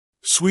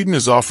Sweden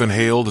is often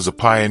hailed as a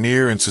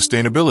pioneer in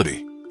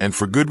sustainability, and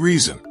for good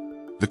reason.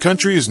 The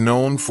country is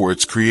known for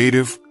its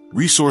creative,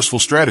 resourceful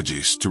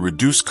strategies to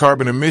reduce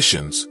carbon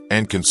emissions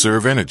and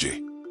conserve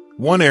energy.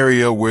 One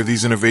area where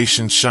these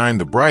innovations shine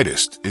the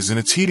brightest is in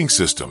its heating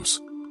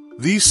systems.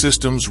 These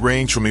systems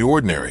range from the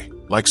ordinary,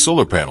 like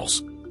solar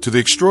panels, to the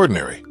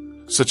extraordinary,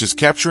 such as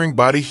capturing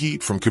body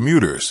heat from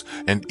commuters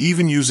and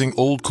even using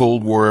old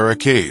Cold War-era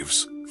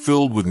caves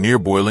filled with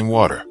near-boiling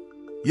water.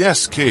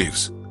 Yes,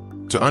 caves.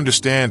 To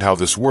understand how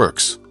this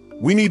works,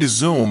 we need to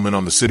zoom in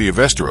on the city of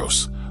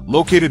Västerås,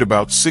 located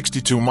about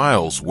 62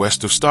 miles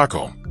west of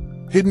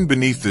Stockholm. Hidden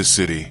beneath this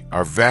city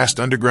are vast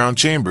underground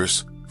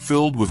chambers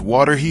filled with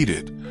water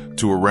heated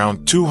to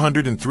around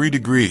 203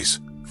 degrees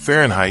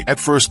Fahrenheit. At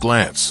first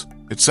glance,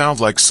 it sounds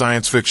like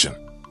science fiction.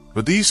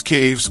 But these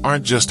caves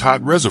aren't just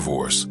hot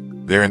reservoirs.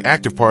 They're an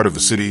active part of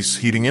the city's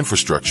heating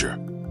infrastructure.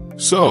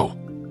 So,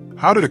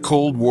 how did a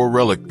Cold War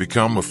relic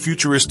become a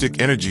futuristic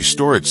energy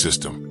storage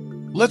system?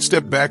 Let's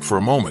step back for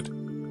a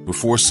moment.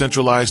 Before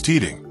centralized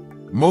heating,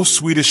 most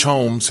Swedish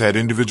homes had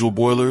individual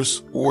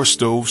boilers or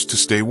stoves to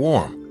stay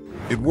warm.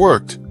 It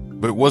worked,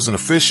 but it wasn't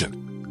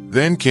efficient.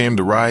 Then came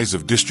the rise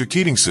of district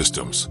heating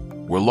systems,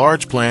 where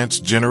large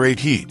plants generate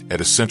heat at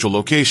a central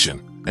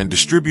location and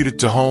distribute it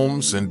to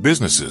homes and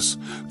businesses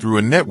through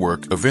a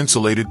network of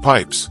insulated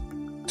pipes.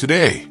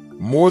 Today,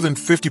 more than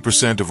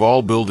 50% of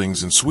all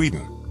buildings in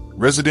Sweden,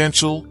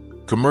 residential,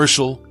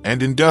 commercial,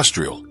 and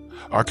industrial,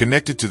 are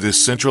connected to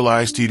this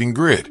centralized heating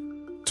grid.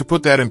 To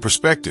put that in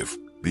perspective,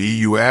 the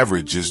EU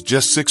average is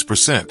just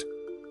 6%.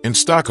 In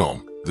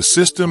Stockholm, the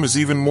system is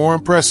even more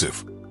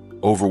impressive.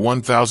 Over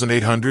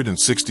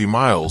 1,860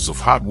 miles of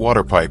hot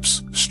water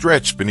pipes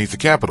stretch beneath the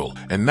capital,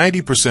 and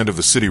 90% of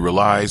the city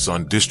relies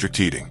on district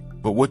heating.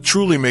 But what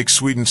truly makes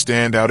Sweden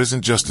stand out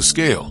isn't just the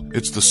scale,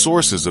 it's the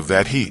sources of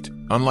that heat.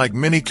 Unlike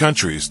many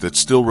countries that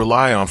still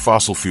rely on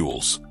fossil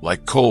fuels,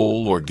 like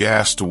coal or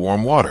gas to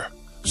warm water,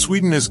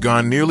 Sweden has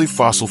gone nearly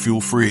fossil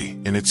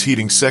fuel-free in its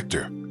heating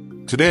sector.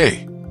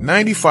 Today,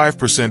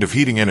 95% of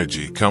heating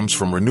energy comes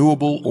from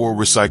renewable or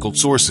recycled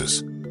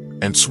sources,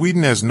 and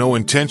Sweden has no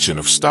intention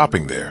of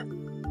stopping there.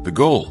 The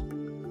goal?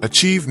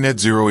 Achieve net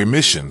zero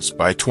emissions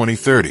by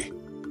 2030.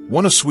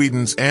 One of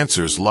Sweden's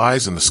answers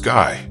lies in the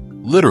sky,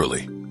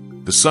 literally.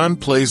 The sun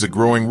plays a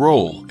growing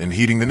role in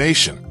heating the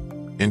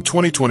nation. In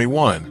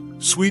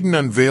 2021, Sweden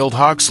unveiled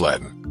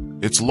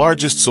Högslätten, its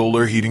largest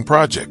solar heating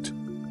project.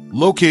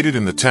 Located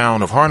in the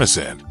town of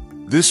Härnösand,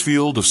 this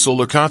field of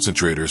solar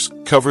concentrators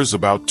covers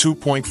about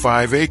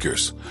 2.5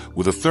 acres,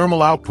 with a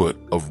thermal output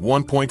of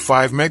 1.5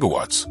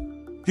 megawatts.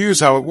 Here's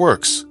how it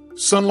works.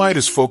 Sunlight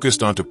is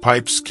focused onto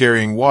pipes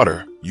carrying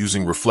water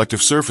using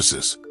reflective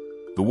surfaces.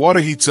 The water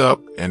heats up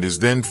and is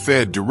then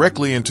fed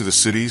directly into the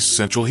city's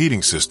central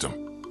heating system.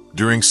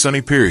 During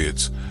sunny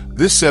periods,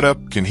 this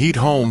setup can heat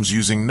homes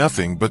using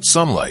nothing but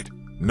sunlight,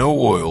 no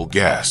oil,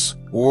 gas,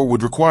 or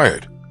wood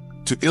required.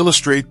 To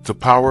illustrate the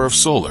power of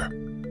solar,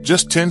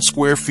 just 10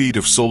 square feet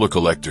of solar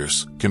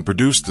collectors can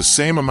produce the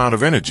same amount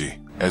of energy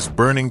as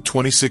burning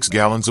 26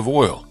 gallons of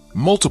oil.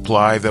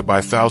 Multiply that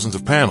by thousands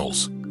of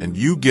panels, and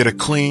you get a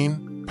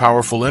clean,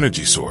 powerful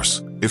energy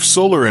source. If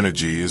solar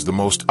energy is the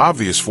most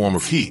obvious form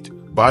of heat,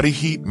 body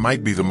heat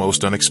might be the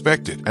most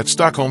unexpected. At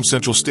Stockholm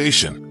Central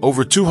Station,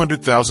 over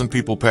 200,000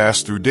 people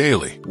pass through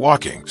daily,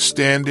 walking,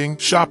 standing,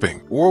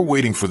 shopping, or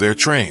waiting for their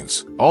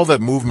trains. All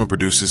that movement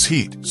produces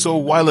heat, so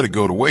why let it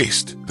go to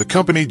waste? The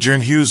company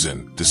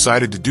Jernhusen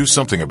decided to do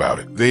something about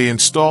it. They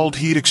installed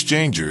heat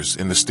exchangers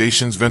in the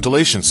station's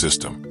ventilation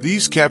system.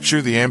 These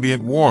capture the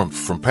ambient warmth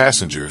from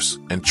passengers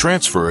and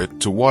transfer it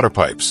to water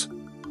pipes.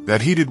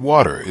 That heated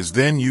water is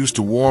then used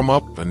to warm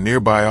up a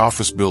nearby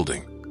office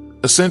building.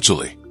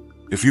 Essentially,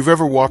 if you've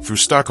ever walked through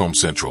Stockholm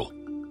Central,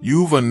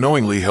 you've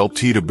unknowingly helped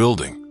heat a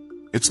building.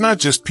 It's not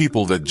just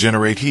people that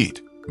generate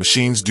heat,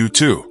 machines do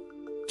too.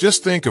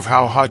 Just think of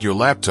how hot your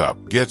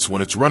laptop gets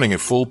when it's running at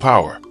full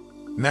power.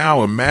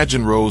 Now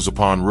imagine rows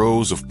upon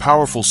rows of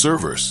powerful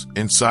servers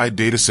inside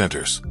data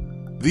centers.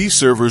 These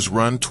servers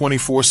run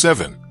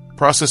 24/7,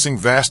 processing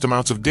vast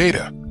amounts of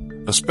data,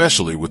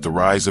 especially with the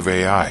rise of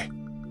AI.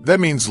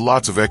 That means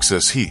lots of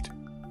excess heat.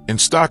 In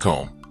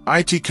Stockholm,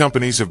 IT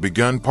companies have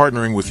begun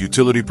partnering with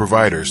utility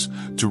providers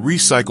to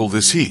recycle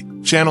this heat,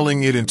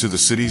 channeling it into the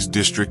city's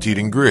district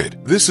heating grid.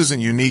 This isn't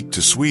unique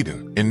to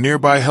Sweden. In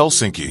nearby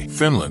Helsinki,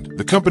 Finland,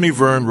 the company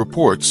Vern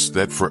reports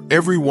that for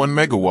every 1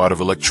 megawatt of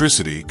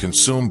electricity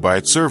consumed by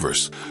its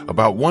servers,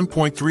 about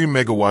 1.3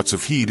 megawatts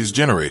of heat is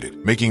generated,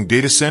 making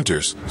data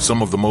centers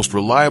some of the most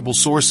reliable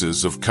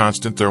sources of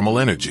constant thermal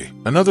energy.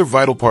 Another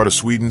vital part of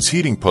Sweden's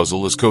heating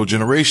puzzle is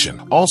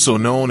cogeneration, also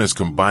known as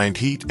combined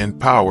heat and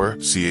power,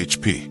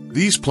 CHP.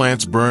 These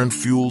plants burn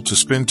fuel to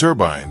spin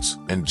turbines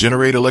and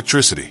generate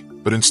electricity.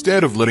 But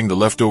instead of letting the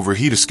leftover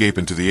heat escape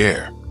into the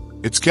air,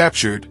 it's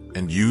captured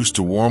and used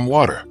to warm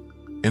water.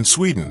 In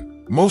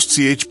Sweden, most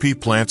CHP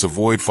plants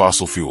avoid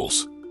fossil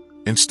fuels.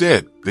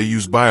 Instead, they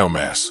use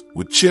biomass,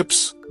 with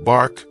chips,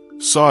 bark,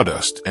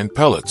 sawdust, and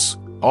pellets,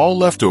 all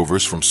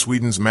leftovers from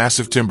Sweden's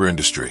massive timber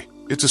industry.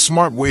 It's a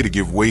smart way to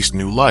give waste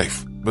new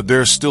life. But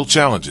there are still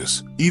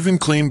challenges. Even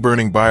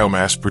clean-burning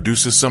biomass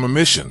produces some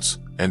emissions,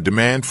 and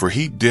demand for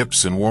heat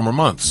dips in warmer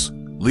months,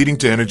 leading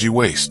to energy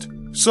waste.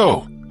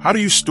 So, how do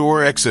you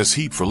store excess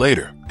heat for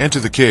later? Enter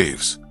the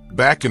caves.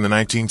 Back in the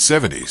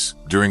 1970s,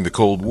 during the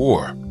Cold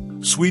War,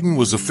 Sweden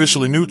was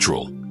officially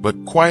neutral,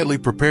 but quietly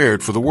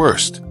prepared for the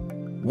worst.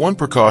 One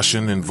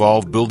precaution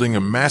involved building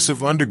a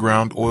massive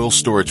underground oil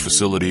storage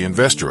facility in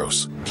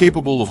Västerås,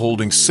 capable of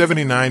holding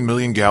 79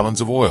 million gallons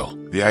of oil.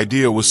 The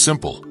idea was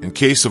simple. In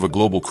case of a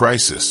global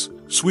crisis,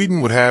 Sweden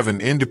would have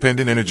an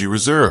independent energy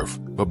reserve.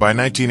 But by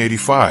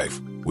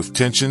 1985, with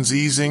tensions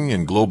easing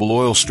and global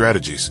oil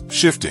strategies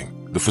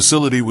shifting, the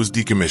facility was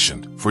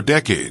decommissioned. For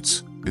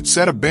decades, it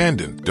sat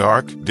abandoned,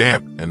 dark,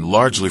 damp, and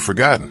largely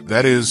forgotten.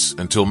 That is,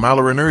 until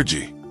Mälar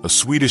Energy, a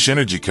Swedish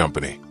energy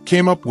company,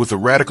 came up with a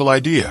radical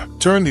idea: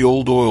 turn the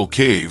old oil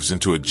caves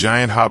into a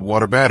giant hot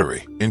water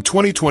battery. In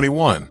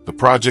 2021, the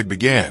project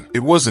began.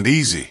 It wasn't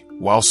easy.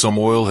 While some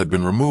oil had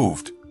been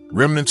removed,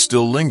 remnants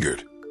still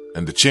lingered,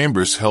 and the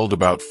chambers held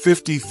about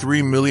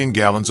 53 million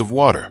gallons of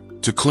water.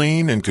 To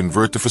clean and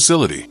convert the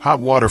facility, hot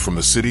water from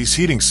the city's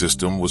heating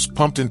system was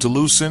pumped in to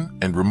loosen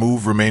and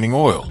remove remaining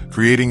oil,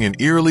 creating an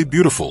eerily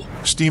beautiful,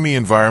 steamy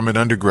environment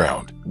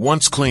underground.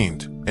 Once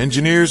cleaned,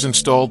 engineers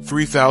installed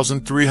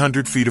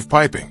 3,300 feet of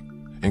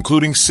piping,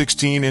 including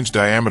 16-inch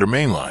diameter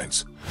main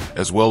lines,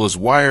 as well as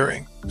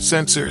wiring,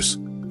 sensors,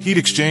 heat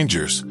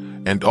exchangers,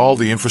 and all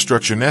the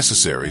infrastructure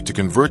necessary to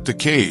convert the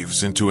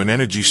caves into an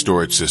energy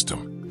storage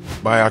system.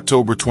 By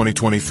October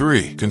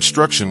 2023,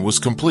 construction was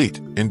complete.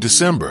 In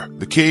December,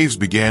 the caves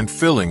began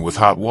filling with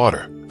hot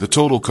water. The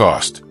total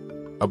cost: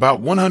 about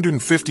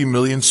 150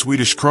 million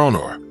Swedish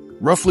kronor,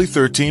 roughly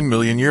 13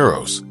 million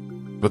euros.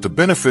 But the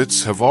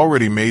benefits have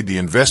already made the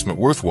investment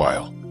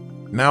worthwhile.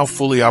 Now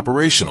fully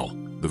operational,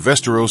 the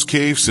Västerås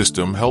cave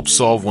system helps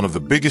solve one of the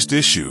biggest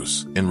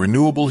issues in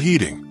renewable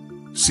heating: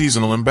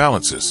 seasonal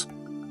imbalances.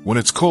 When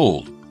it's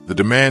cold, the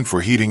demand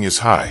for heating is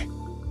high.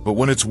 But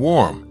when it's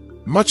warm,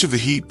 much of the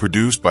heat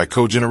produced by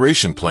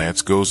cogeneration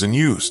plants goes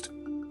unused.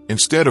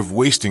 Instead of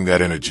wasting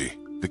that energy,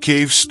 the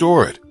caves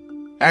store it,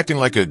 acting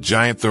like a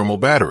giant thermal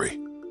battery.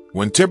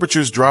 When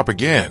temperatures drop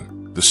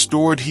again, the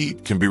stored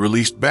heat can be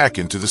released back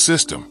into the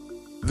system.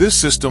 This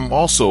system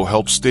also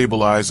helps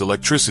stabilize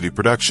electricity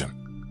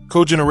production.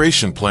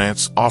 Cogeneration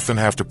plants often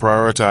have to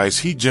prioritize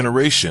heat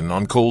generation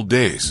on cold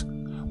days,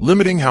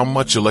 limiting how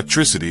much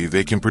electricity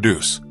they can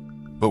produce.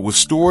 But with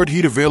stored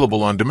heat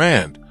available on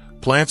demand,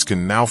 plants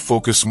can now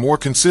focus more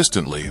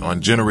consistently on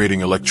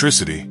generating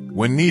electricity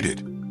when needed,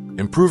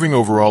 improving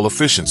overall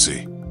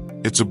efficiency.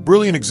 It's a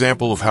brilliant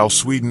example of how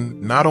Sweden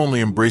not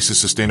only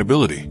embraces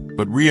sustainability,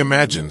 but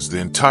reimagines the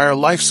entire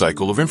life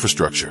cycle of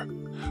infrastructure.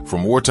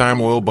 From wartime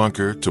oil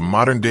bunker to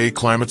modern-day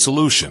climate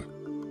solution,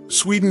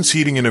 Sweden's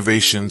heating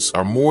innovations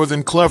are more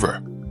than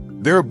clever.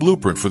 They're a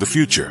blueprint for the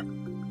future.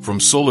 From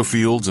solar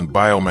fields and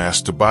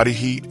biomass to body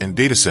heat and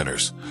data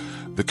centers,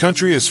 the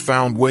country has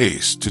found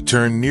ways to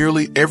turn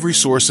nearly every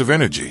source of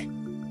energy,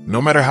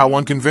 no matter how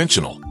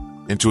unconventional,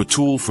 into a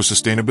tool for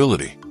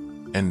sustainability.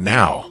 And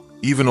now,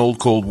 even old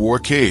Cold War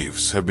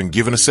caves have been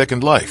given a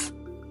second life,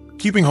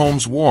 keeping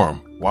homes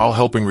warm while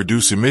helping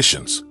reduce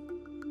emissions.